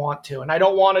attention I want to, and I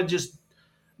don't want to just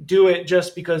do it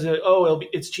just because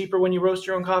it's cheaper when you roast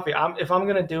your own coffee. If I'm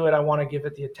going to do it, I want to give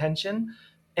it the attention,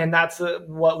 and that's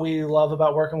what we love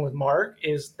about working with Mark,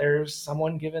 is there's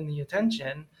someone giving the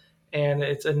attention, and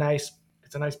it's a nice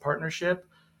partnership.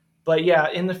 But yeah,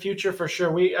 in the future, for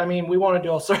sure, we want to do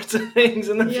all sorts of things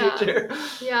in the future.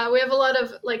 Yeah, we have a lot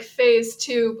of like phase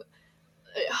 2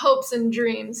 hopes and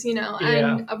dreams,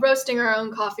 and roasting our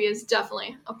own coffee is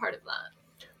definitely a part of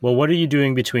that. Well, what are you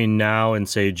doing between now and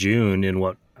say June in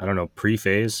what, I don't know,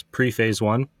 pre-phase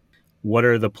 1? What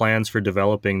are the plans for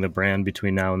developing the brand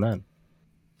between now and then?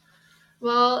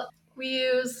 Well, we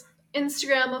use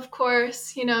Instagram, of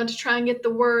course, to try and get the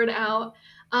word out.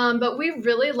 But we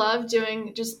really love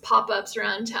doing just pop-ups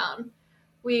around town.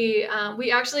 We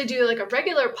actually do like a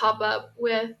regular pop-up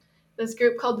with this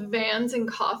group called Vans and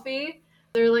Coffee.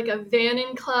 They're like a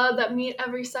vanning club that meet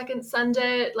every second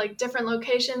Sunday at like different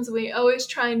locations. We always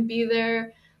try and be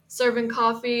there, serving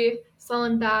coffee,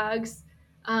 selling bags,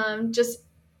 just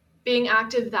being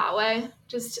active that way,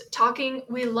 just talking.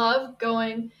 We love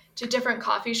going to different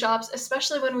coffee shops,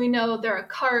 especially when we know they're a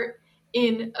cart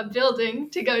in a building,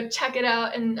 to go check it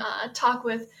out and talk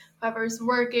with whoever's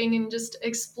working and just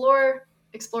explore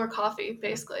coffee,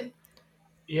 basically.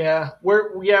 Yeah,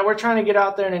 we're trying to get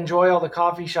out there and enjoy all the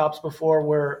coffee shops before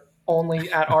we're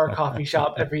only at our coffee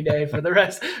shop every day for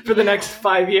the next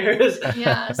 5 years.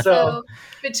 Yeah. So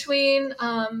between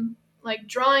like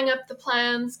drawing up the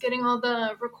plans, getting all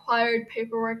the required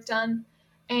paperwork done,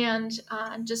 and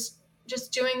just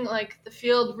doing like the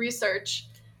field research,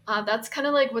 that's kind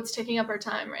of like what's taking up our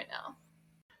time right now.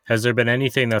 Has there been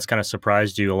anything that's kind of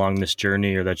surprised you along this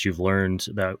journey, or that you've learned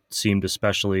that seemed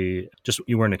especially just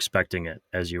you weren't expecting it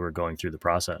as you were going through the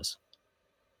process?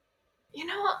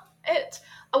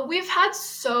 We've had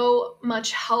so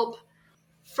much help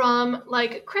from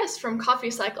like Chris from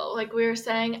Coffee Cycle, like we were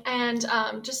saying, and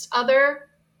just other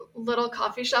little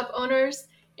coffee shop owners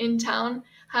in town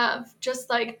have just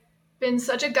like been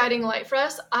such a guiding light for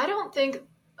us. I don't think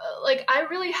like I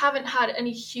really haven't had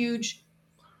any huge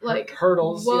like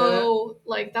hurdles. Whoa,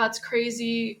 like that's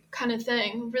crazy kind of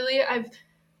thing. Really,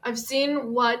 I've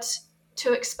seen what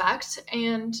to expect,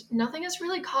 and nothing has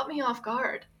really caught me off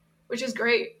guard, which is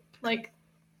great. Like,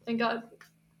 thank God,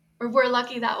 or we're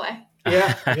lucky that way.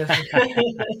 Yeah, I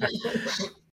guess.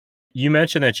 You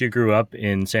mentioned that you grew up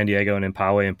in San Diego and in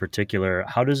Poway in particular.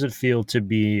 How does it feel to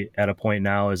be at a point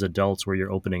now as adults where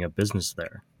you're opening a business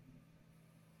there?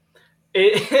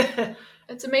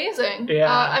 It's amazing. Yeah.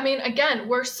 I mean, again,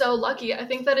 we're so lucky. I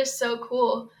think that is so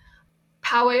cool.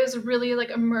 Poway is a really like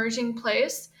emerging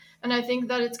place, and I think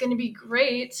that it's going to be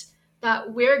great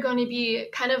that we're going to be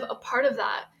kind of a part of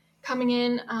that, coming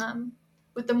in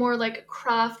with the more like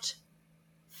craft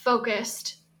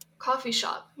focused coffee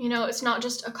shop. You know, it's not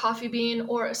just a Coffee Bean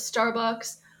or a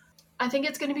Starbucks. I think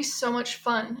it's going to be so much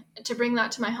fun to bring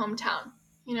that to my hometown,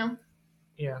 you know?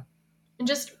 Yeah. And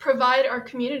just provide our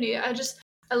community. I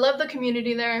love the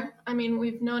community there. I mean,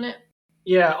 we've known it.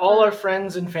 Yeah, all our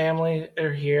friends and family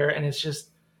are here, and it's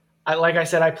just, like I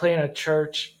said, I play in a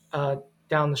church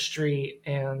down the street,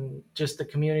 and just the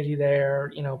community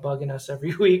there, you know, bugging us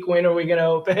every week. When are we going to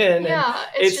open? Yeah,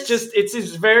 and it's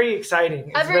just very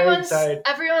exciting.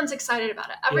 Everyone's excited about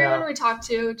it. Everyone we talk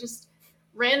to, just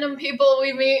random people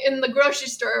we meet in the grocery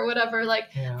store or whatever,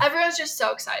 like everyone's just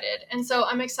so excited. And so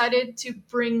I'm excited to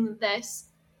bring this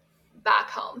back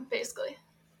home, basically.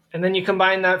 And then you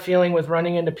combine that feeling with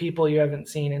running into people you haven't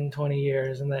seen in 20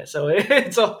 years, and that so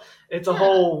it's a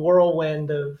whole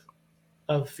whirlwind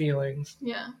of feelings.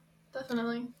 Yeah,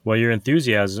 definitely. Well, your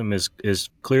enthusiasm is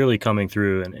clearly coming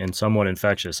through and somewhat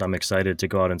infectious. I'm excited to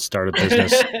go out and start a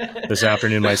business this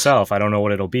afternoon myself. I don't know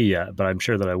what it'll be yet, but I'm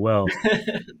sure that I will.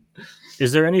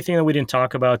 Is there anything that we didn't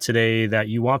talk about today that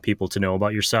you want people to know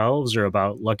about yourselves or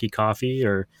about Luckie Coffee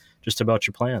or just about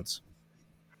your plans?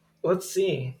 Let's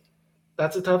see.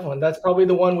 That's a tough one. That's probably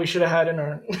the one we should have had in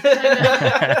our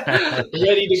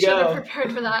ready to go. Should have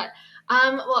prepared for that.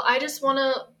 Well, I just want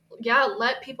to,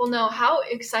 let people know how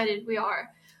excited we are.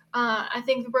 I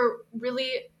think we're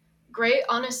really great,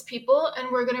 honest people,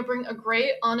 and we're going to bring a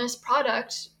great, honest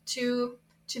product to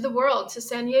the world, to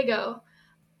San Diego.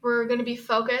 We're going to be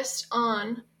focused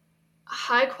on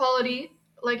high quality,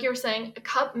 like you were saying, a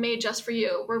cup made just for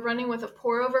you. We're running with a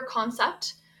pour over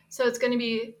concept. So it's going to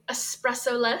be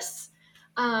espresso-less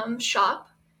shop.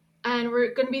 And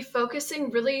we're going to be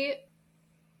focusing really,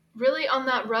 really on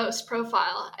that roast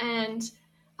profile and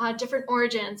different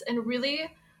origins, and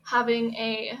really having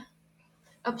a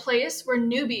place where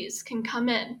newbies can come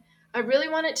in. I really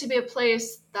want it to be a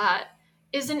place that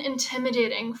isn't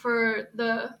intimidating for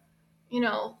the,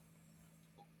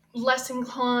 less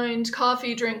inclined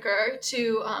coffee drinker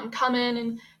to come in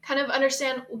and kind of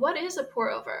understand what is a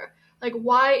pour over. Like,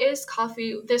 why is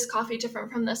this coffee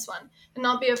different from this one? And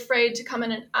not be afraid to come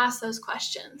in and ask those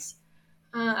questions.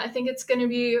 I think it's going to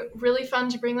be really fun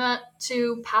to bring that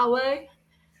to Poway,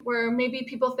 where maybe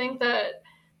people think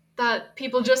that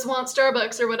people just want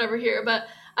Starbucks or whatever here, but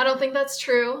I don't think that's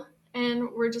true. And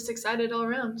we're just excited all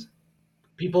around.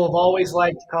 People have always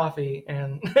liked coffee,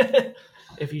 and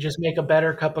if you just make a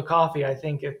better cup of coffee, I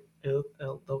think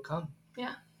they'll come.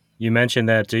 Yeah. You mentioned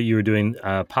that you were doing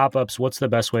pop-ups. What's the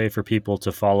best way for people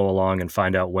to follow along and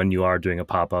find out when you are doing a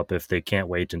pop-up if they can't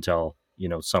wait until,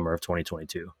 summer of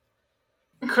 2022?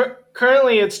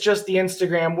 Currently, it's just the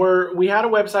Instagram. We had a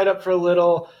website up for a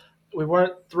little. We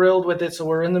weren't thrilled with it, so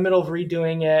we're in the middle of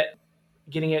redoing it,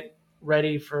 getting it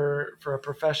ready for a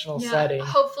professional setting.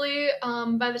 Hopefully,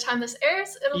 by the time this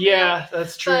airs, it'll be up.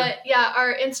 That's true. But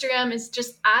our Instagram is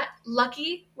just at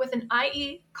Luckie with an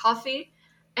IE coffee.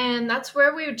 And that's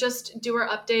where we would just do our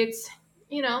updates,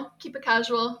 keep it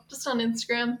casual, just on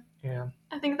Instagram. Yeah.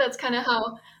 I think that's kind of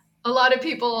how a lot of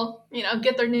people,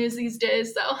 get their news these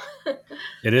days. So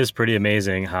it is pretty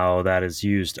amazing how that is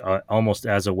used almost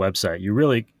as a website. You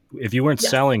really, if you weren't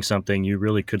selling something, you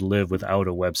really could live without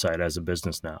a website as a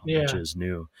business now, which is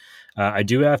new. I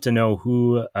do have to know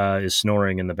who is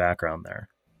snoring in the background there.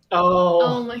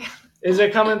 Oh my God. Is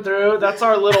it coming through? That's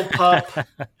our little pup.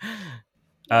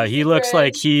 He looks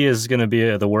like he is going to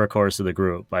be the workhorse of the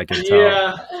group. I can tell.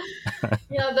 Yeah.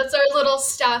 Yeah, that's our little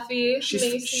Staffy.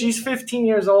 She's 15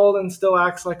 years old and still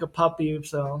acts like a puppy,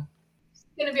 so. She's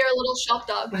going to be our little shop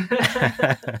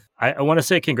dog. I want to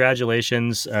say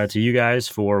congratulations to you guys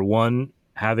for, one,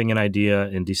 having an idea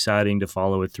and deciding to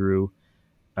follow it through.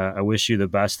 I wish you the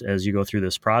best as you go through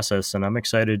this process, and I'm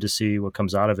excited to see what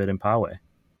comes out of it in Poway.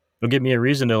 It'll give me a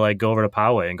reason to go over to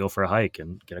Poway and go for a hike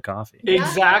and get a coffee.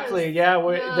 Exactly. Yeah.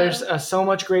 There's so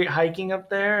much great hiking up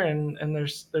there, and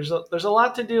there's a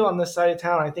lot to do on this side of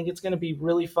town. I think it's going to be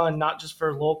really fun, not just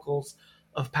for locals,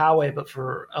 of Poway, but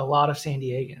for a lot of San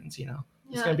Diegans, you know.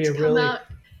 It's going to be a really... out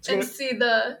and see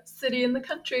the city in the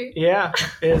country. Yeah,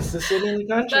 it's the city in the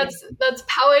country. That's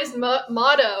Poway's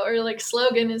motto or like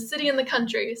slogan is city in the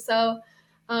country. So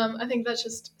I think that's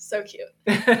just so cute.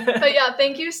 But yeah,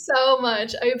 thank you so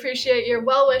much. I appreciate your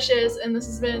well wishes, and this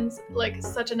has been like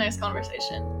such a nice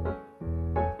conversation.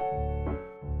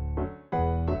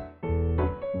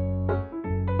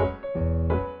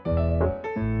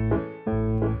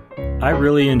 I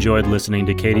really enjoyed listening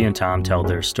to Kayte and Tom tell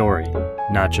their story,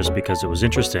 not just because it was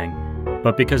interesting,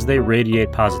 but because they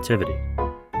radiate positivity.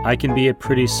 I can be a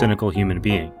pretty cynical human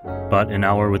being, but an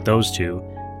hour with those two,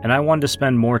 and I wanted to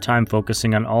spend more time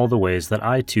focusing on all the ways that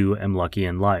I too am lucky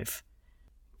in life.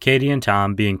 Kayte and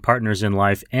Tom being partners in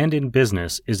life and in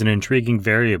business is an intriguing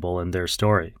variable in their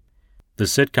story. The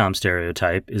sitcom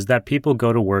stereotype is that people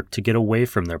go to work to get away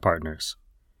from their partners.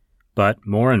 But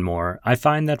more and more, I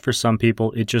find that for some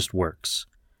people it just works.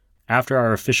 After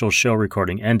our official show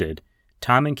recording ended,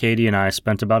 Tom and Kayte and I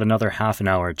spent about another half an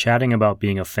hour chatting about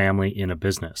being a family in a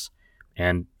business,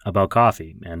 and about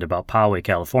coffee, and about Poway,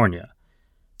 California.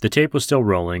 The tape was still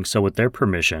rolling, so with their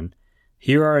permission,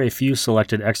 here are a few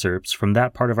selected excerpts from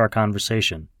that part of our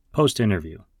conversation,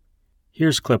 post-interview.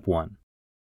 Here's clip 1.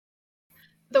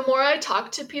 The more I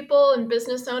talk to people and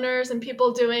business owners and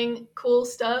people doing cool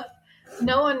stuff,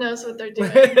 no one knows what they're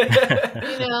doing.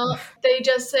 You know, they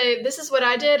just say, this is what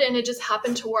I did, and it just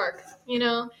happened to work, you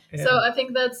know? Yeah. So I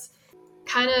think that's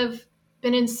kind of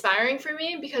been inspiring for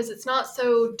me because it's not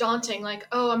so daunting, like,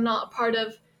 oh, I'm not a part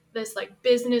of this like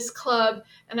business club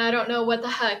and I don't know what the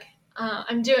heck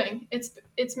I'm doing.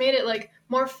 It's made it like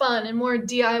more fun and more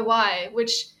DIY,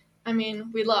 which I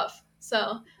mean, we love.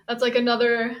 So that's like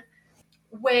another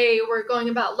way we're going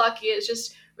about Luckie, is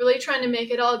just really trying to make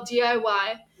it all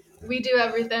DIY. We do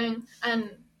everything,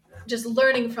 and just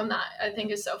learning from that, I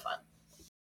think, is so fun.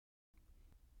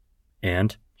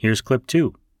 And here's clip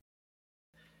 2.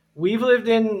 We've lived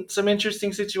in some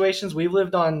interesting situations. We've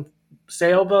lived on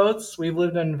sailboats. We've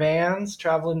lived in vans,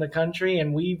 traveling the country,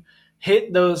 and we've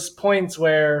hit those points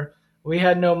where we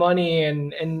had no money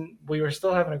and we were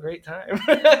still having a great time.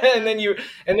 and then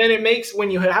it makes,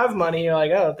 when you have money, you're like,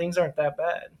 oh, things aren't that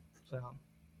bad. So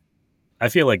I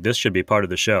feel like this should be part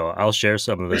of the show. I'll share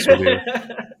some of this with you.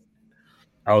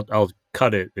 I'll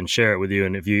cut it and share it with you,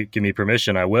 and if you give me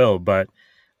permission, I will. But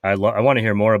I want to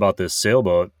hear more about this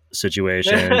sailboat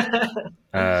situation.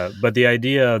 But the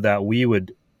idea that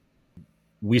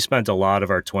we spent a lot of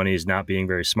our 20s not being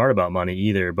very smart about money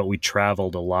either, but we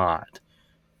traveled a lot,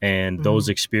 and those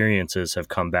experiences have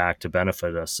come back to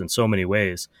benefit us in so many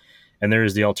ways. And there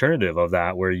is the alternative of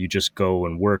that, where you just go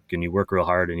and work, and you work real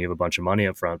hard and you have a bunch of money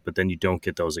up front, but then you don't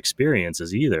get those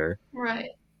experiences either. Right.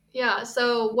 Yeah.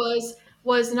 So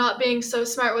was not being so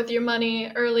smart with your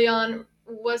money early on,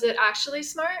 was it actually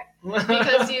smart?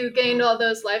 Because you gained all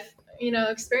those life,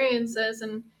 experiences.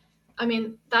 And I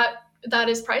mean, that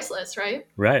is priceless, right?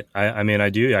 Right. I mean, I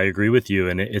do. I agree with you.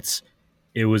 And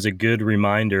it was a good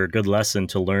reminder, a good lesson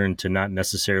to learn to not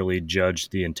necessarily judge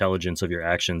the intelligence of your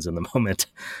actions in the moment.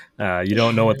 You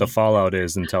don't know what the fallout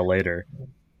is until later.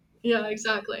 Yeah,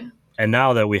 exactly. And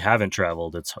now that we haven't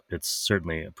traveled, it's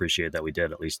certainly appreciated that we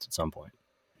did, at least at some point.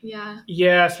 Yeah.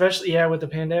 Yeah, especially with the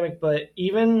pandemic. But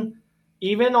even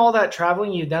all that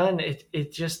traveling you've done,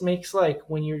 it just makes, like,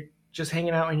 when you're just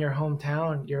hanging out in your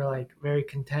hometown, you're like very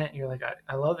content. You're like,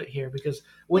 I love it here, because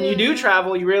when you do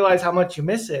travel, you realize how much you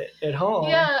miss it at home.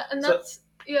 Yeah, and that's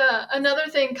another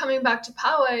thing coming back to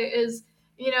Poway is,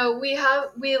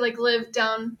 we like live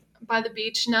down by the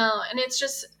beach now, and it's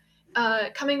just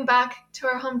coming back to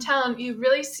our hometown, you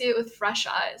really see it with fresh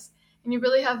eyes, and you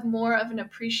really have more of an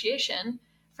appreciation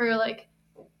for like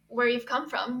where you've come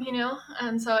from,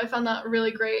 and so I found that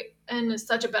really great, and it's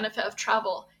such a benefit of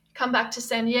travel. Come back to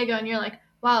San Diego and you're like,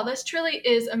 wow, this truly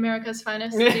is America's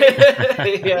finest city.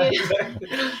 Yeah, exactly.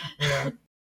 Yeah.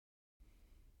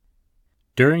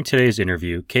 During today's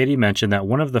interview, Kayte mentioned that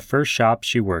one of the first shops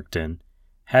she worked in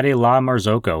had a La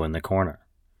Marzocco in the corner.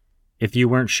 If you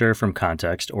weren't sure from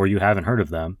context or you haven't heard of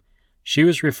them, she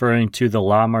was referring to the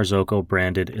La Marzocco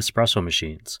branded espresso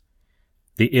machines.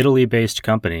 The Italy-based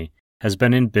company has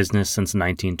been in business since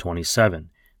 1927,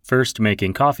 first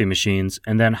making coffee machines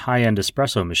and then high-end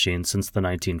espresso machines since the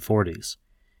 1940s.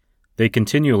 They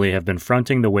continually have been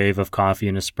fronting the wave of coffee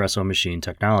and espresso machine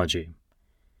technology.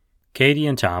 Kayte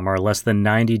and Tom are less than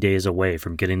 90 days away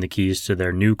from getting the keys to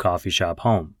their new coffee shop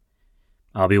home.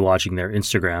 I'll be watching their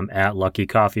Instagram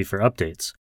 @LuckieCoffee for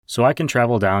updates, so I can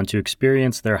travel down to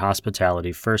experience their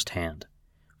hospitality firsthand.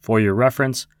 For your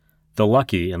reference, the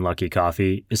Luckie in Luckie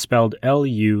Coffee is spelled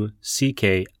Luckie.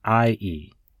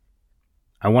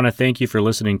 I want to thank you for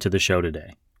listening to the show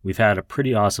today. We've had a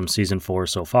pretty awesome Season 4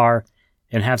 so far,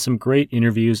 and have some great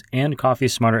interviews and Coffee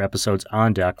Smarter episodes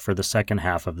on deck for the second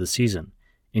half of the season,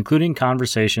 including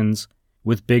conversations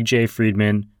with Big J.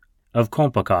 Friedman of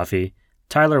Compa Coffee,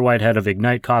 Tyler Whitehead of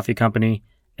Ignite Coffee Company,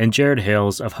 and Jared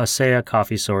Hales of Hasea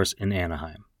Coffee Source in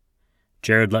Anaheim.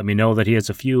 Jared let me know that he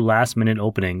has a few last-minute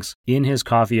openings in his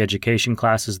coffee education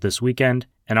classes this weekend,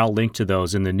 and I'll link to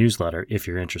those in the newsletter if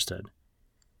you're interested.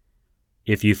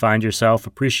 If you find yourself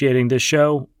appreciating this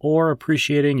show or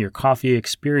appreciating your coffee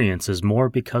experiences more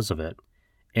because of it,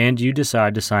 and you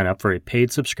decide to sign up for a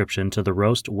paid subscription to the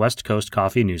Roast West Coast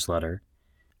Coffee newsletter,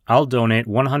 I'll donate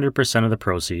 100% of the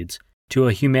proceeds to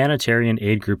a humanitarian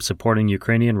aid group supporting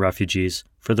Ukrainian refugees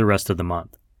for the rest of the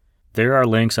month. There are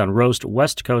links on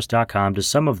roastwestcoast.com to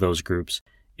some of those groups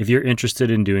if you're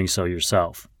interested in doing so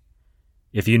yourself.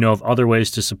 If you know of other ways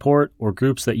to support or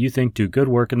groups that you think do good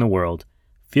work in the world,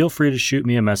 feel free to shoot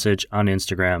me a message on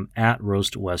Instagram at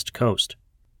roastwestcoast.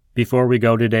 Before we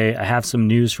go today, I have some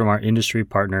news from our industry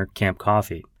partner, Camp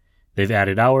Coffee. They've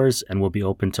added hours and will be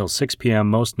open till 6 p.m.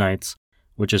 most nights,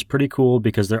 which is pretty cool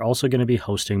because they're also going to be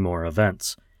hosting more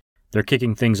events. They're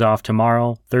kicking things off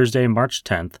tomorrow, Thursday, March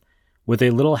 10th, with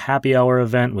a little happy hour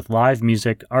event with live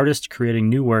music, artists creating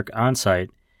new work on site,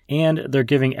 and they're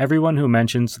giving everyone who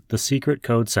mentions the secret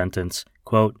code sentence,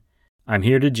 quote, "I'm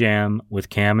here to jam with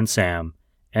Cam and Sam,"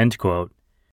 end quote,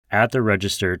 at the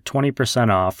register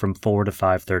 20% off from 4 to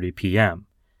 5:30 p.m.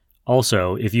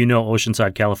 Also, if you know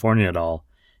Oceanside, California at all,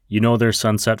 you know their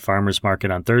Sunset Farmers Market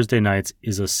on Thursday nights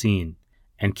is a scene,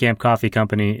 and Camp Coffee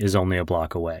Company is only a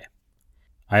block away.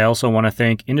 I also want to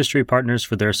thank industry partners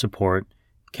for their support: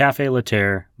 Cafe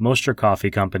Laterre, Mostra Coffee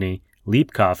Company,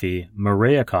 Leap Coffee,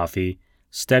 Maria Coffee,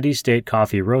 Steady State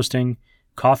Coffee Roasting,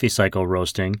 Coffee Cycle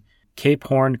Roasting, Cape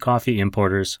Horn Coffee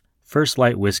Importers, First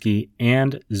Light Whiskey,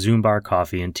 and Zoombar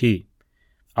Coffee and Tea.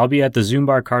 I'll be at the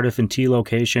Zoombar Cardiff and Tea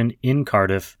location in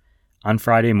Cardiff on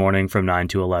Friday morning from 9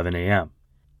 to 11 a.m.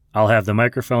 I'll have the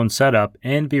microphone set up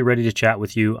and be ready to chat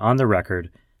with you on the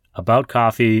record about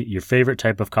coffee, your favorite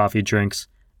type of coffee drinks,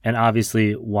 and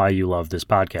obviously why you love this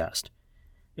podcast.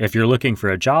 If you're looking for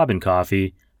a job in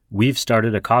coffee, we've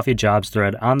started a coffee jobs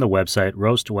thread on the website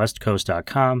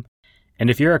roastwestcoast.com, and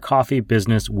if you're a coffee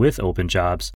business with open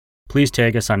jobs, please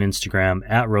tag us on Instagram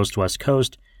at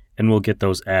roastwestcoast, and we'll get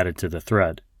those added to the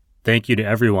thread. Thank you to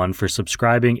everyone for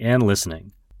subscribing and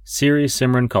listening. Siri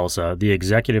Simran Khalsa, the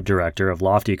executive director of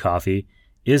Lofty Coffee,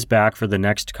 is back for the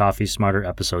next Coffee Smarter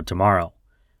episode tomorrow.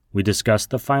 We discuss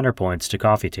the finer points to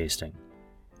coffee tasting.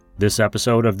 This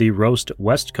episode of the Roast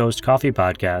West Coast Coffee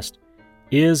Podcast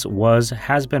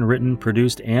has been written,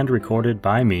 produced, and recorded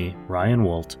by me, Ryan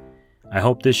Wolt. I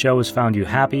hope this show has found you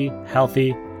happy,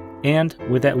 healthy, and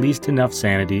with at least enough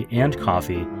sanity and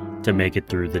coffee to make it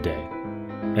through the day.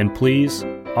 And please,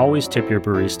 always tip your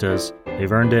baristas.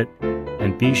 They've earned it.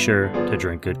 And be sure to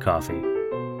drink good coffee.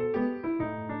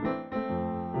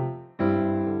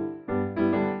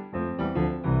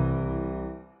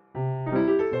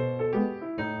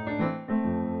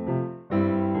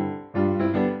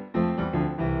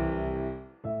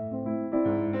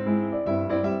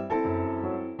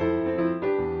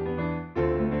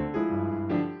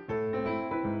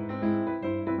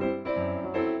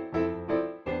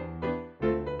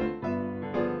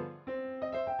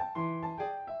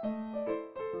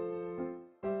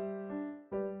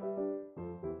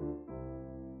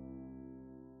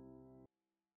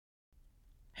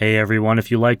 Hey everyone,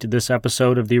 if you liked this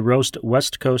episode of the Roast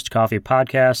West Coast Coffee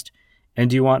Podcast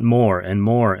and you want more and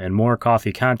more and more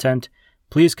coffee content,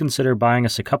 please consider buying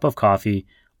us a cup of coffee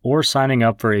or signing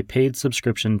up for a paid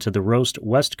subscription to the Roast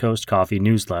West Coast Coffee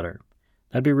newsletter.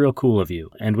 That'd be real cool of you,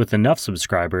 and with enough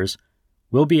subscribers,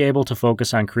 we'll be able to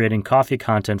focus on creating coffee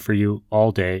content for you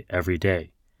all day, every day.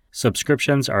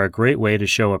 Subscriptions are a great way to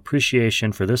show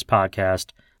appreciation for this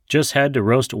podcast. Just head to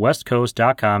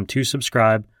roastwestcoast.com to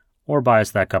subscribe or buy us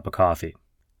that cup of coffee.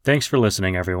 Thanks for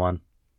listening, everyone.